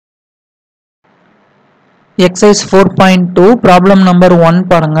Exercise 4.2 problem number 1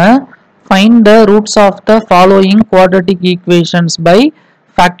 பாருங்க. Find the roots of the following quadratic equations by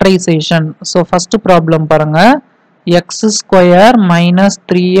factorization. So first problem பாருங்க. X square minus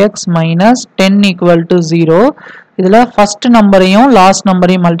 3x minus 10 equal to 0. இதுல first numberையும் last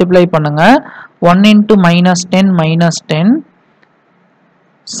numberையும் multiply பண்ணுங்க. 1 into minus 10 minus 10.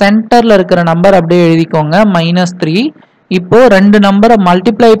 சென்டர்ல இருக்கிற number அப்படியே எழுதிக்கோங்க minus 3. இப்போ ரெண்டு நம்பரை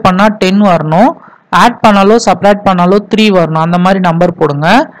மல்டிப்ளை பண்ணா 10 வரணும். ஆட் பண்ணாலோ சப்ராக்ட் பண்ணாலோ 3 வரணும். அந்த மாதிரி நம்பர் போடுங்க.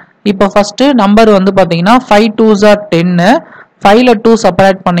 இப்போ ஃபர்ஸ்ட் நம்பர் வந்து பாத்தீங்கன்னா 5 2s are 10. 5ல 2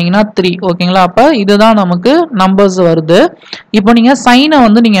 சப்ராக்ட் பண்ணீங்கன்னா 3. ஓகேங்களா? அப்ப இதுதான் நமக்கு நம்பர்ஸ் வருது. இப்போ நீங்க சைனை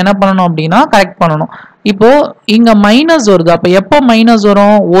வந்து நீங்க என்ன பண்ணணும் அப்படின்னா கரெக்ட் பண்ணணும். இப்போ இங்க மைனஸ் வருது. அப்ப எப்போ மைனஸ்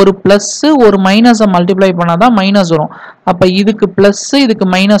வரும்? ஒரு பிளஸ் ஒரு மைனஸை மல்டிப்ளை பண்ணாதான் மைனஸ் வரும். அப்ப இதுக்கு பிளஸ் இதுக்கு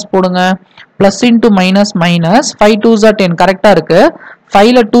மைனஸ் போடுங்க. Plus into minus minus 5 2s are 10 கரெக்டா இருக்கு.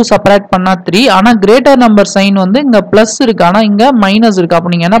 5ல 2 சப்ராக்ட் பண்ணா 3. ஆனா கிரேட்டர் நம்பர் சைன் வந்து இங்க பிளஸ் இருக்கு, ஆனா இங்க மைனஸ் இருக்கு. அப்ப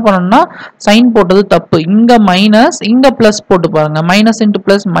நீங்க என்ன பண்ணணும்னா சைன் போட்டது தப்பு. இங்க மைனஸ் இங்க பிளஸ் போட்டு பாருங்க. Minus into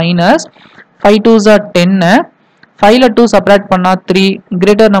plus minus 5 2s are 10. 5ல 2 subtract பண்ணா 3.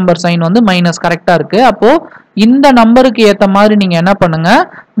 கிரேட்டர் நம்பர் சைன் வந்து மைனஸ் கரெக்டா இருக்கு. அப்போ இந்த நம்பருக்கு ஏத்த மாதிரி நீங்க என்ன பண்ணுங்க,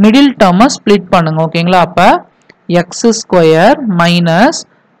 மிடில் டேர்மை ஸ்பிளிட் பண்ணுங்க. ஓகேங்களா? அப்ப எக்ஸ் ஸ்கொயர் மைனஸ்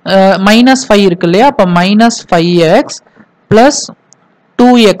மைனஸ் 5 இருக்கு இல்லையா? அப்ப மைனஸ் 5x பிளஸ்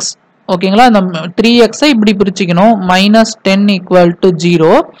 2x. ஓகேங்களா? இந்த 3x இப்படி பிரிச்சுக்கணும். Minus 10 equal to 0.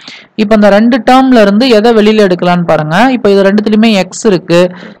 இப்போ இந்த ரெண்டு டேர்ம்ல இருந்து எதை வெளியில எடுக்கலான்னு பாருங்க. இப்போ இது ரெண்டுத்துலயுமே x இருக்கு.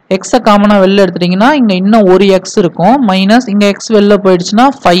 x காமனா வெளில எடுத்துட்டீங்கன்னா இங்க இன்னும் ஒரு x இருக்கும். மைனஸ் இங்க x வெளில போயிடுச்சுன்னா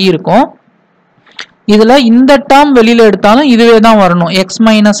 5 இருக்கும். இதுல இந்த டேர்ம் வெளியில எடுத்தாலும் இதுவே தான் வரணும். x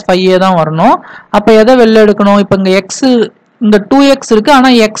மைனஸ் 5 தான் வரணும். அப்ப எதை வெளில எடுக்கணும்? இப்போ இங்க x இங்க 2x இருக்கு, ஆனா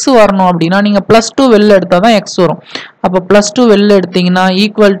x வரணும் அப்படின்னா நீங்க பிளஸ் 2 வெளில எடுத்தாதான் x வரும். அப்ப பிளஸ் 2 வெளில எடுத்தீங்கன்னா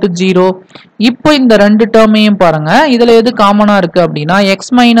ஈக்குவல் டு 0. இப்போ இந்த ரெண்டு டேர்மையும் பாருங்க. இதுல எது காமனா இருக்கு அப்படின்னா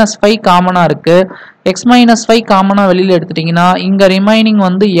x மைனஸ் 5 காமனா இருக்கு. x மைனஸ் 5 காமனா வெளியில எடுத்துட்டீங்கன்னா இங்க ரிமைனிங்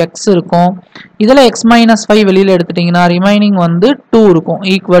வந்து x இருக்கும். இதுல x மைனஸ் 5 வெளியில எடுத்துட்டீங்கன்னா ரிமைனிங் வந்து 2 இருக்கும்.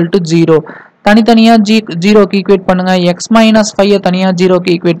 Equal to 0. தனித்தனியா 0க்கு ஈக்குவேட் பண்ணுங்க. x மைனஸ் 5 தனியா 0க்கு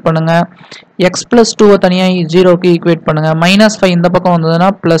ஈக்குவேட் பண்ணுங்க. x பிளஸ் 2 தனியா 0க்கு ஈக்குவேட் பண்ணுங்க. மைனஸ் 5 இந்த பக்கம் வந்ததுன்னா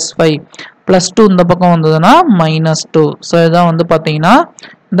பிளஸ் 5, பிளஸ் 2 இந்த பக்கம் வந்ததுன்னா மைனஸ் 2. ஸோ இதான் வந்து பாத்தீங்கன்னா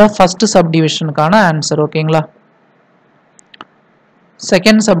இந்த ஃபர்ஸ்ட் சப்டிவிஷனுக்கான ஆன்சர். ஓகேங்களா?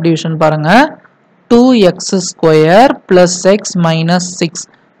 செகண்ட் சப்டிவிஷன் பாருங்க. 2x square plus X minus 6.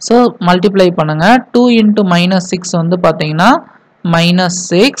 So multiply பண்ணுங்க. 2 இன்டூ மைனஸ் 6 வந்து பாத்தீங்கன்னா மைனஸ்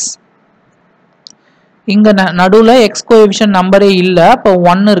 6. இங்க நடுவுல எக்ஸ் கோஎஃபிஷியன்ட் நம்பரே இல்ல, அப்ப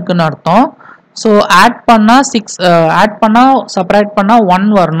 1 இருக்குன்னு அர்த்தம். ஸோ ஆட் பண்ணா 6, ஆட் பண்ணா சப்ராக்ட் பண்ணா 1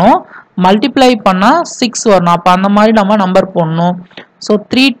 வரணும். மல்டிப்ளை பண்ணா 6 வரணும். அப்ப அந்த மாதிரி நம்ம நம்பர் போடணும். ஸோ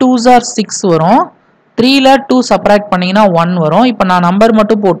 3 2s are 6 வரும். 3ல 2 சப்ராக்ட் பண்ணீங்கன்னா 1 வரும். இப்போ நான் நம்பர்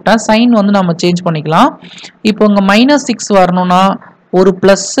மட்டும் போட்டேன். சைன் வந்து நம்ம சேஞ்ச் பண்ணிக்கலாம். இப்போ இங்க மைனஸ் 6 வரணும்னா ஒரு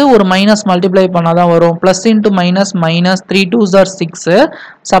பிளஸ் ஒரு மைனஸ் மல்டிப்ளை பண்ணாதான் வரும். Plus into minus minus 3 2s are 6.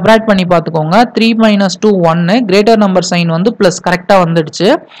 Subtract பண்ணி பார்த்துக்கோங்க. 3 மைனஸ் 2 1. கிரேட்டர் நம்பர் சைன் வந்து பிளஸ் கரெக்டா வந்துடுச்சு.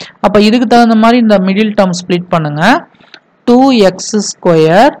 அப்ப இதுக்கு தகுந்த மாதிரி இந்த மிடில் டேர்ம் ஸ்பிளிட் பண்ணுங்க. 2x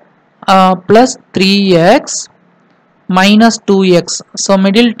square plus 3x minus 2x. So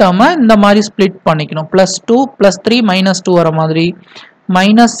middle டேர்மை இந்த மாதிரி ஸ்பிளிட் பண்ணிக்கணும். பிளஸ் 2 பிளஸ் 3 மைனஸ் 2 வர மாதிரி.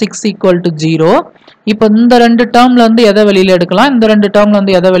 Minus 6 equal to 0. இப்போ இந்த ரெண்டு டேர்ம்ல இருந்து எதை வெளியில எடுக்கலாம், இந்த ரெண்டு டேர்ம்ல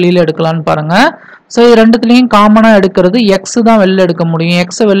இருந்து எதை வெளியில எடுக்கலாம்னு பாருங்க. ஸோ இது ரெண்டுத்துலயும் காமனா எடுக்கிறது எக்ஸ் தான் வெளில எடுக்க முடியும்.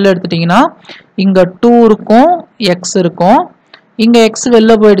 எக்ஸ் வெளில எடுத்துட்டீங்கன்னா இங்க 2 இருக்கும், எக்ஸ் இருக்கும். இங்க எக்ஸ்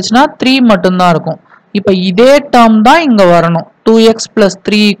வெளில போயிடுச்சுன்னா 3 மட்டும்தான் இருக்கும். இப்போ இதே டேர்ம் தான் இங்க வரணும். 2x plus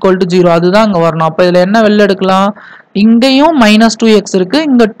 3 equal to 0. அதுதான் இங்க வரணும். அப்ப இதுல என்ன வெளில எடுக்கலாம்? இங்கேயும் மைனஸ் 2x இருக்கு,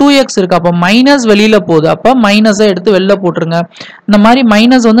 இங்க 2x இருக்கு. அப்ப மைனஸ் வெளியில போகுது. அப்ப மைனஸை எடுத்து வெளில போட்டுருங்க. இந்த மாதிரி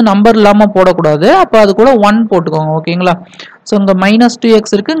மைனஸ் வந்து நம்பர் இல்லாம போடக்கூடாது. அப்ப அது கூட 1 போட்டுக்கோங்க. ஓகேங்களா? ஸோ இங்க மைனஸ்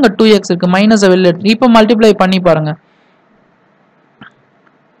 2x இருக்கு, இங்க 2x இருக்கு. மைனஸை வெளில எடுத்து இப்ப மல்டிப்ளை பண்ணி பாருங்க.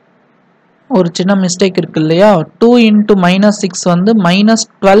 ஒரு சின்ன மிஸ்டேக் இருக்கு இல்லையா? 2 இன்டூ மைனஸ் 6 வந்து மைனஸ்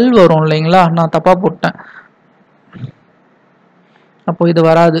 12 வரும் இல்லைங்களா? நான் தப்பா போட்டேன். அப்போ இது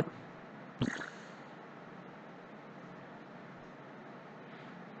வராது.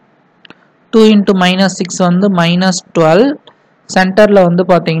 டூ இன்டூ மைனஸ் 6 வந்து மைனஸ் 12. சென்டர்ல வந்து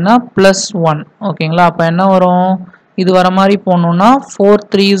பாத்தீங்கன்னா பிளஸ் 1. ஓகேங்களா? அப்ப என்ன வரும்? இது வர மாதிரி போடணும்னா 4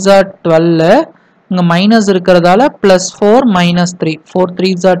 3s are 12. இங்க மைனஸ் இருக்கிறதால plus 4 minus 3. 4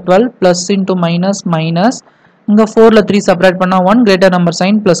 3s are 12 plus into minus minus. இங்க 4ல 3 செப்பரேட் பண்ணா 1. கிரேட்டர் நம்பர்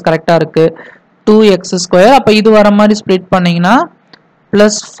சைன் பிளஸ் கரெக்டா இருக்கு. 2x square. அப்ப இது வர மாதிரி ஸ்பிளிட் பண்ணீங்கன்னா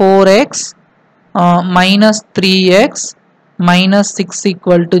plus 4x minus 3x minus 6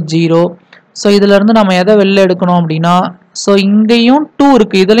 equal to 0. So இதுல இருந்து நம்ம எதை வெளில எடுக்கணும் அப்படின்னா, ஸோ இங்கேயும் 2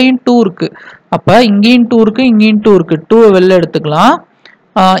 இருக்கு, இதுலயும் 2 இருக்கு. அப்ப இங்கேயும் 2 இருக்கு, இங்கேயும் 2 இருக்கு. 2 வெளில எடுத்துக்கலாம்.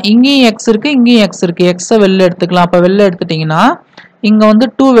 இங்கேயும் x இருக்கு, இங்கேயும் x இருக்கு. x வெளில எடுத்துக்கலாம். அப்ப வெளில எடுத்துட்டீங்கன்னா இங்க வந்து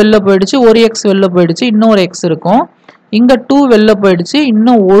 2 வெளில போயிடுச்சு, ஒரு x வெளில போயிடுச்சு, இன்னொரு x இருக்கும். இங்க 2 வெளில போயிடுச்சு,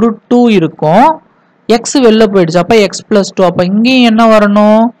 இன்னும் ஒரு 2 இருக்கும். x வெளில போயிடுச்சு, அப்ப x plus 2. அப்ப இங்கேயும் என்ன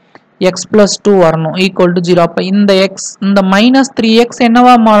வரணும், x plus 2 வரணும், equal to 0. அப்ப இந்த x, இந்த minus 3x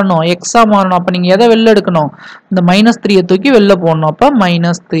என்னவா மாறணும், x ஆ மாறணும். அப்ப நீங்க எதை வெளில எடுக்கணும், இந்த minus 3 தூக்கி வெளில போடணும். அப்ப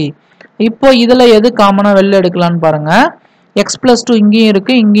minus 3. இப்போ இதுல எது காமனா வெளில எடுக்கலாம்னு பாருங்க. x plus 2 இங்கேயும்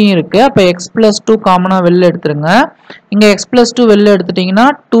இருக்கு, இங்கேயும் இருக்கு. அப்ப x plus 2 காமனா வெளில எடுத்துருங்க. இங்க x plus 2 வெளில எடுத்துட்டீங்கன்னா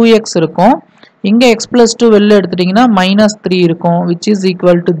 2x இருக்கும். இங்க x plus 2 வெளில எடுத்துட்டீங்கன்னா minus 3 இருக்கும், which is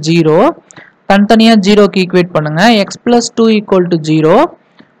equal to 0. தனித்தனியா 0க்கு ஈக்குவேட் பண்ணுங்க. x plus 2 equal to 0,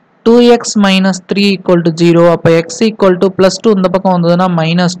 2x minus 3 equal to 0. அப்ப x equal to plus 2 இந்த பக்கம் வந்ததுன்னா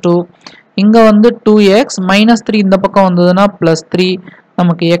minus 2. இங்க வந்து 2x minus 3 இந்த பக்கம் வந்ததுன்னா plus 3.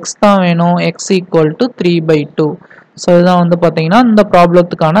 நமக்கு x தான் வேணும், x equal to 3/2. ஸோ இதுதான் வந்து பார்த்தீங்கன்னா இந்த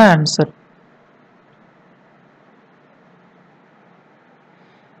ப்ராப்ளத்துக்கான answer.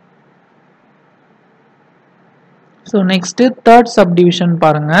 So next third subdivision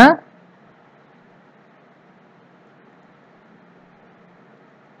பாருங்க.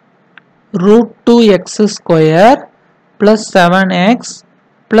 root 2x square plus 7x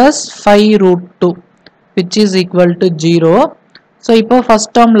plus 5 root 2 which is equal to 0. So இப்போ first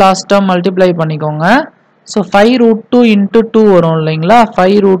term last term multiply பண்ணிக்கோங்க. So 5 root 2 into 2 வரும் இல்லைங்களா,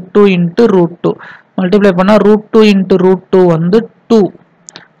 5 root 2 into root 2 multiply பண்ணா root 2 into root 2 வந்து 2.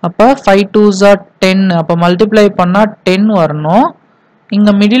 அப்ப 5 2s are 10. அப்ப multiply பண்ணா 10 வரணும். இங்க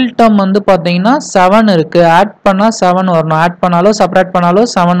மிடில் டேர்ம் வந்து பாத்தீங்கன்னா 7 இருக்கு, ஆட் பண்ணா 7 வரணும். ஆட் பண்ணாலோ சப்ராக்ட் பண்ணாலோ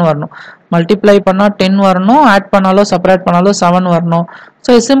 7 வரணும். மல்டிப்ளை பண்ணா 10 வரணும், ஆட் பண்ணாலோ சப்ராக்ட் பண்ணாலோ 7 வரணும்.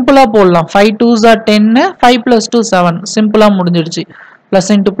 ஸோ சிம்பிளா போடலாம். 5 2s are 10, 5 plus 2 7. சிம்பிளா முடிஞ்சிடுச்சு. Plus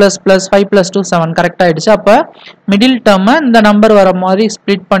into plus plus 5 plus 2 7 correct ஆயிடுச்சு. அப்ப மிடில் டேர்ம் இந்த நம்பர் வர மாதிரி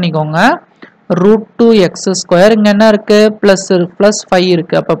ஸ்ப்ளிட் பண்ணிக்கோங்க. root 2x ஸ்கொயர், இங்க என்ன இருக்கு, பிளஸ் 5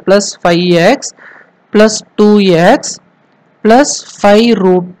 இருக்கு. அப்ப plus 5x plus 2x plus 5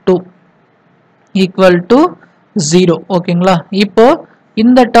 root 2 equal to 0. ஓகேங்களா. இப்போ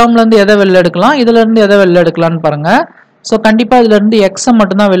இந்த டேர்ம்ல இருந்து எதை வெளில எடுக்கலாம், இதுல இருந்து எதை வெளில எடுக்கலாம்னு பாருங்க. ஸோ கண்டிப்பா இதுல இருந்து x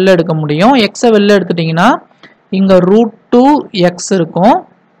மட்டும் தான் வெளில எடுக்க முடியும். x வெளில எடுத்துட்டீங்கன்னா இங்க root 2x இருக்கும்,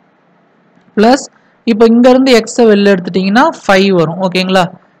 பிளஸ் இப்போ இங்க இருந்து x வெளில எடுத்துட்டீங்கன்னா 5 வரும். ஓகேங்களா.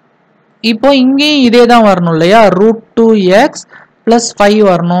 இப்போ இங்கேயும் இதே தான் வரணும் இல்லையா, root 2x plus 5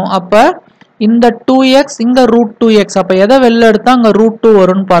 வரணும். அப்ப இந்த 2x இங்க root 2x, அப்ப எதை வெளில எடுத்தா அங்க root 2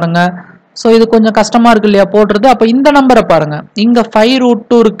 வரும்னு பாருங்க. ஸோ இது கொஞ்சம் கஷ்டமா இருக்கு இல்லையா போடுறது. அப்ப இந்த நம்பரை பாருங்க, இங்க 5 root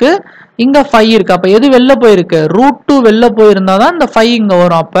 2 இருக்கு, இங்க 5 இருக்கு. அப்ப எது வெளில போயிருக்கு, root 2 வெளில போயிருந்தாதான் இந்த 5 இங்க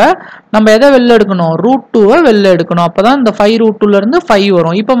வரும். அப்ப நம்ம எதை வெளில எடுக்கணும், root 2 வெளில எடுக்கணும். அப்பதான் இந்த 5 root 2ல இருந்து 5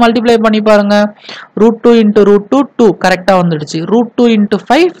 வரும். இப்போ மல்டிப்ளை பண்ணி பாருங்க. root 2 into root 2 2 கரெக்டா வந்துடுச்சு. root 2 into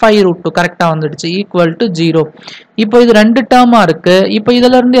 5 5 root 2 கரெக்டா வந்துடுச்சு, ஈக்குவல் டு 0. இப்போ இது ரெண்டு டேர்மா இருக்கு. இப்போ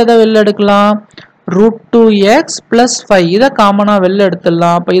இதுல இருந்து எதை வெளில எடுக்கலாம், root 2x plus 5 இதை காமனா வெளில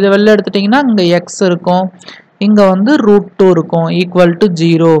எடுத்துடலாம். அப்ப இதை வெளில எடுத்துட்டீங்கன்னா இங்க x இருக்கும், இங்க வந்து root 2 இருக்கும், equal to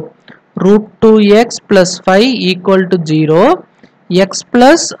 0. root 2x plus 5 equal to 0, x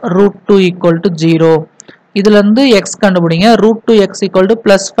plus root 2 equal to 0. இதுல இருந்து x கண்டுபிடிங்க. root 2x equal to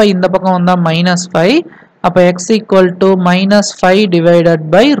plus 5 இந்த பக்கம் வந்தா minus 5. அப்ப x equal to minus 5 divided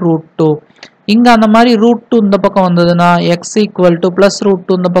by root 2. இங்க அந்த மாதிரி root 2 இந்த பக்கம் வந்ததுன்னா x equal to plus root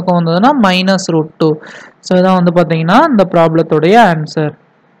 2 இந்த பக்கம் வந்ததுன்னா minus root 2. ஸோ இதான் வந்து பாத்தீங்கன்னா இந்த ப்ராப்ளத்துடைய answer.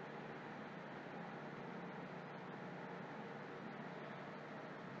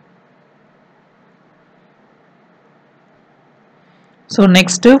 So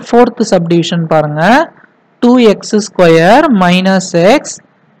next fourth subdivision பாருங்க. 2x square minus x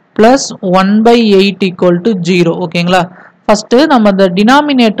plus 1/8 equal to 0. ஓகேங்களா. ஃபர்ஸ்ட் நம்ம இந்த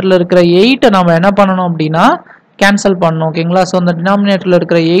டினாமினேட்டர்ல இருக்கிற 8 நம்ம என்ன பண்ணணும் அப்படின்னா கேன்சல் பண்ணணும். ஓகேங்களா. ஸோ இந்த டினாமினேட்டர்ல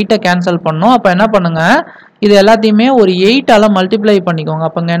இருக்கிற 8 கேன்சல் பண்ணணும். அப்ப என்ன பண்ணுங்க, இது எல்லாத்தையுமே ஒரு 8ஆல மல்டிப்ளை பண்ணிக்கோங்க.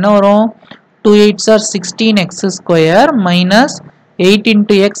 அப்ப இங்க என்ன வரும், 2 8s are 16x square minus 8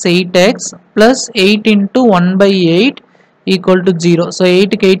 into x 8x plus 8 into 1/8 equal to 0. So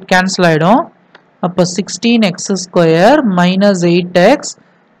 8 க்கு 8 cancel ஆயிடும். அப்ப 16x square minus 8x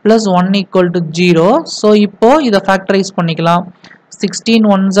plus 1 equal to 0. So இப்போ இதை factorize பண்ணிக்கலாம். 16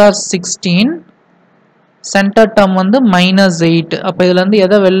 1s are 16, center term வந்து minus 8. அப்ப இதுல இருந்து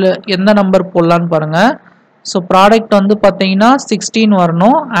எந்த நம்பர் போடலான்னு பாருங்க. So product வந்து பாத்தீங்கன்னா 16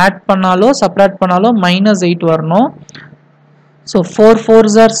 வரணும், add பண்ணாலோ subtract பண்ணாலோ minus 8 வரணும். So 4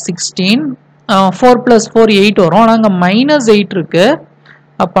 4s are 16, 4 plus 4 8 வரும். ஆனா அங்க minus 8 இருக்கு.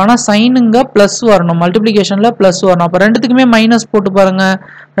 அப்போ ஆனால் சைனுங்க ப்ளஸ் வரணும், மல்டிப்ளிகேஷனில் ப்ளஸ் வரணும். அப்போ ரெண்டுத்துக்குமே மைனஸ் போட்டு பாருங்க.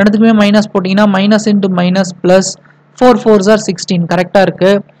 ரெண்டுத்துக்குமே மைனஸ் போட்டிங்கன்னா minus into minus plus 4 4s are 16 கரெக்டாக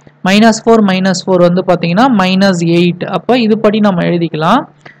இருக்குது. -4 வந்து பார்த்தீங்கன்னா -8. அப்போ இது படி நம்ம எழுதிக்கலாம்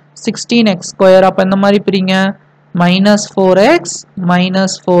 16x² அப்போ இந்த மாதிரி பிரிங்க -4x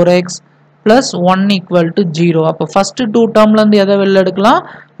plus 1 equal to 0. அப்போ ஃபர்ஸ்ட் 2 டேர்ம்லேருந்து எதை வெளில எடுக்கலாம்,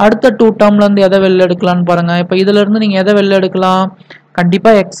 அடுத்த 2 டேர்ம்லேருந்து எதை வெளில எடுக்கலாம்னு பாருங்க. இப்போ இதிலிருந்து நீங்கள் எதை வெளில எடுக்கலாம்,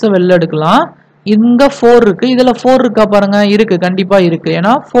 கண்டிப்பாக எக்ஸை வெளில எடுக்கலாம். இங்கே 4 இருக்கு, இதில் 4 இருக்கா பாருங்க, இருக்கு, கண்டிப்பாக இருக்கு.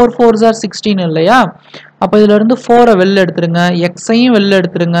 ஏன்னா 4 4s are 16 இல்லையா. அப்போ இதிலிருந்து 4 வெளில எடுத்துருங்க, எக்ஸையும் வெளில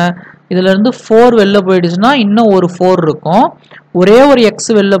எடுத்துருங்க. இதிலிருந்து 4 வெளில போயிடுச்சுன்னா இன்னும் ஒரு 4 இருக்கும், ஒரே ஒரு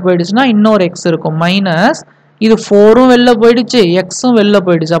எக்ஸ் வெளில போயிடுச்சுன்னா இன்னொரு எக்ஸ் இருக்கும். மைனஸ் இது 4ம் வெளில போயிடுச்சு, எக்ஸும் வெளில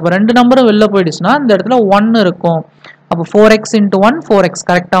போயிடுச்சு. அப்போ ரெண்டு நம்பரும் வெளில போயிடுச்சுன்னா இந்த இடத்துல 1 இருக்கும். அப்போ 4x into 1 4x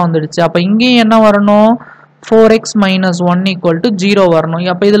கரெக்டாக வந்துடுச்சு. அப்போ இங்கேயும் என்ன வரணும், 4x minus 1 equal to 0 வரணும்.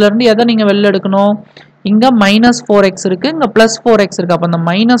 அப்போ இதுல இருந்து எதை நீங்கள் வெளில எடுக்கணும், இங்கே -4x இருக்கு, இங்கே +4x இருக்கு. அப்போ இந்த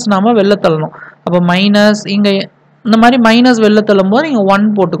மைனஸ் நாம வெளில தள்ளணும். அப்போ மைனஸ் இங்கே இந்த மாதிரி மைனஸ் வெளில தள்ளும் போது நீங்கள் 1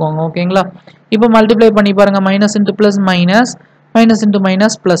 போட்டுக்கோங்க. ஓகேங்களா. இப்போ மல்டிப்ளை பண்ணி பாருங்க, minus into plus minus, minus into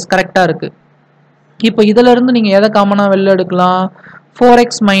minus plus கரெக்டாக இருக்கு. இப்போ இதில் இருந்து நீங்கள் எதை காமனாக வெளில எடுக்கலாம், 4x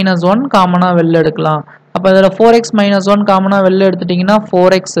minus 1 காமனாக வெளில எடுக்கலாம். அப்போ இதில் 4x minus 1 காமனாக வெளில எடுத்துட்டிங்கன்னா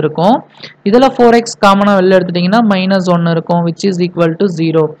 4x இருக்கும், இதில் 4x காமனாக வெளில எடுத்துட்டிங்கன்னா -1 இருக்கும், which is equal to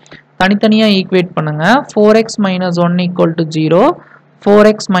 0. தனித்தனியாக ஈக்குவேட் பண்ணுங்க. 4x minus 1 equal to 0,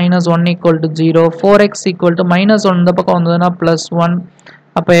 4x minus 1 equal to 0, 4x equal to -1 இந்த பக்கம் வந்ததுன்னா +1.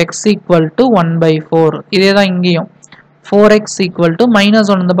 அப்போ x equal to 1/4. இதே தான் இங்கேயும் 4x equal to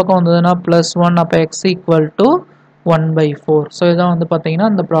 -1 இந்த பக்கம் வந்ததுன்னா +1. அப்போ x equal to 1/4. ஸோ இதான் வந்து பார்த்தீங்கன்னா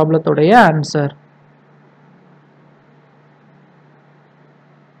இந்த ப்ராப்ளத்தோடைய answer.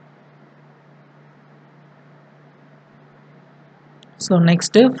 So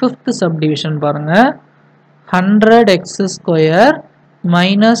next 5th subdivision பாருங்க. 100x²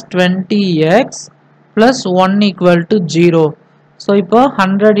 minus 20x plus 1 equal to 0. So இப்போ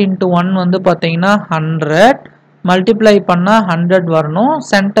 100 into 1 வந்து பார்த்தீங்கன்னா 100, மல்டிப்ளை பண்ணால் 100 வரணும்.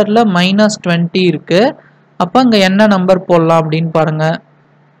 சென்டரில் -20 இருக்குது. அப்போ இங்கே என்ன நம்பர் போடலாம் அப்படின்னு பாருங்கள்.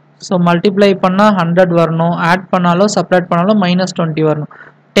 ஸோ மல்டிப்ளை பண்ணால் 100 வரணும், ஆட் பண்ணாலும் சப்ராக்ட் பண்ணாலும் -20 வரணும்.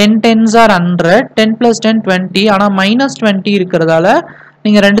 10 10s are 100, 10 plus 10 20. ஆனால் -20 இருக்கிறதால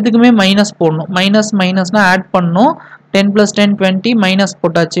நீங்கள் ரெண்டுத்துக்குமே மைனஸ் போடணும். மைனஸ் மைனஸ்னால் ஆட் பண்ணணும். 10 plus 10 20 மைனஸ்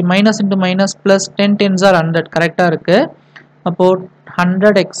போட்டாச்சு. Minus into minus plus 10 10s are 100 கரெக்டாக இருக்குது. அப்போது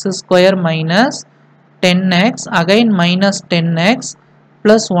 100x² minus 10x again minus 10x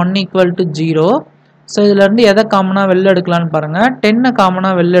plus 1 equal to 0. So இதிலேருந்து எதை காமனாக வெளில எடுக்கலான்னு பாருங்கள். 10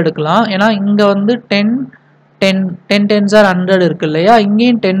 காமனாக வெளில எடுக்கலாம். ஏன்னா இங்கே வந்து 10 10s are 100 இருக்கு இல்லையா,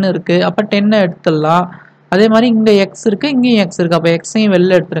 இங்கேயும் 10 இருக்குது. அப்போ 10 எடுத்துடலாம். அதே மாதிரி இங்கே எக்ஸ் இருக்குது, இங்கேயும் எக்ஸ் இருக்குது. அப்போ எக்ஸையும்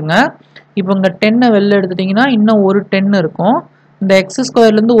வெளில எடுத்துருங்க. இப்போ இங்கே 10 வெளில எடுத்துட்டிங்கன்னா இன்னும் ஒரு 10 இருக்கும். இந்த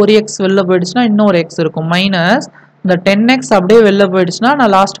x²லேருந்து ஒரு எக்ஸ் வெளில போயிடுச்சுன்னா இன்னும் ஒரு எக்ஸ் இருக்கும். மைனஸ் இந்த 10x அப்படியே வெளில போயிடுச்சுன்னா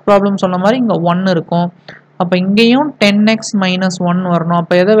நான் லாஸ்ட் ப்ராப்ளம் சொன்ன மாதிரி இங்கே 1 இருக்கும். அப்போ இங்கேயும் 10x minus 1 வரணும்.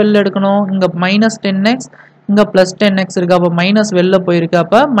 அப்போ எதை வெளில எடுக்கணும், இங்கே -10x, இங்கே +10x இருக்குது. அப்போ மைனஸ் வெளில போயிருக்கு.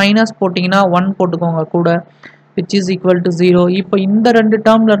 அப்போ மைனஸ் போட்டிங்கன்னா 1 போட்டுக்கோங்க கூட, which is equal to 0. இப்போ இந்த ரெண்டு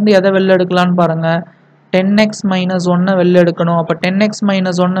டேர்ம்லேருந்து எதை வெளில எடுக்கலான்னு பாருங்கள். 10x minus 1 வெளில எடுக்கணும். அப்போ 10x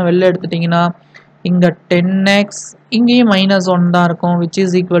minus 1 வெளில எடுத்துட்டிங்கன்னா இங்கே 10x, இங்கேயும் -1 தான் இருக்கும், which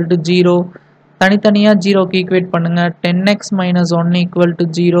is equal to 0. தனித்தனியாக 0க்கு ஈக்குவேட் பண்ணுங்கள். 10x minus 1 equal to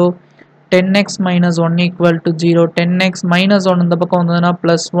 0, 10x minus 1 equal to 0, 10x minus 1 இந்த பக்கம் வந்ததுன்னா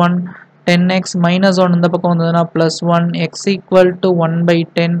 +1, 10x minus 1 இந்த பக்கம் வந்ததுன்னா +1, x equal to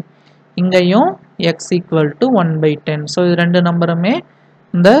 1/10. இங்கேயும் x equal to 1/10. ஸோ இது ரெண்டு நம்பருமே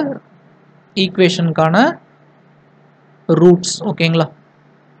இந்த ஈக்குவேஷனுக்கான ரூட்ஸ். ஓகேங்களா.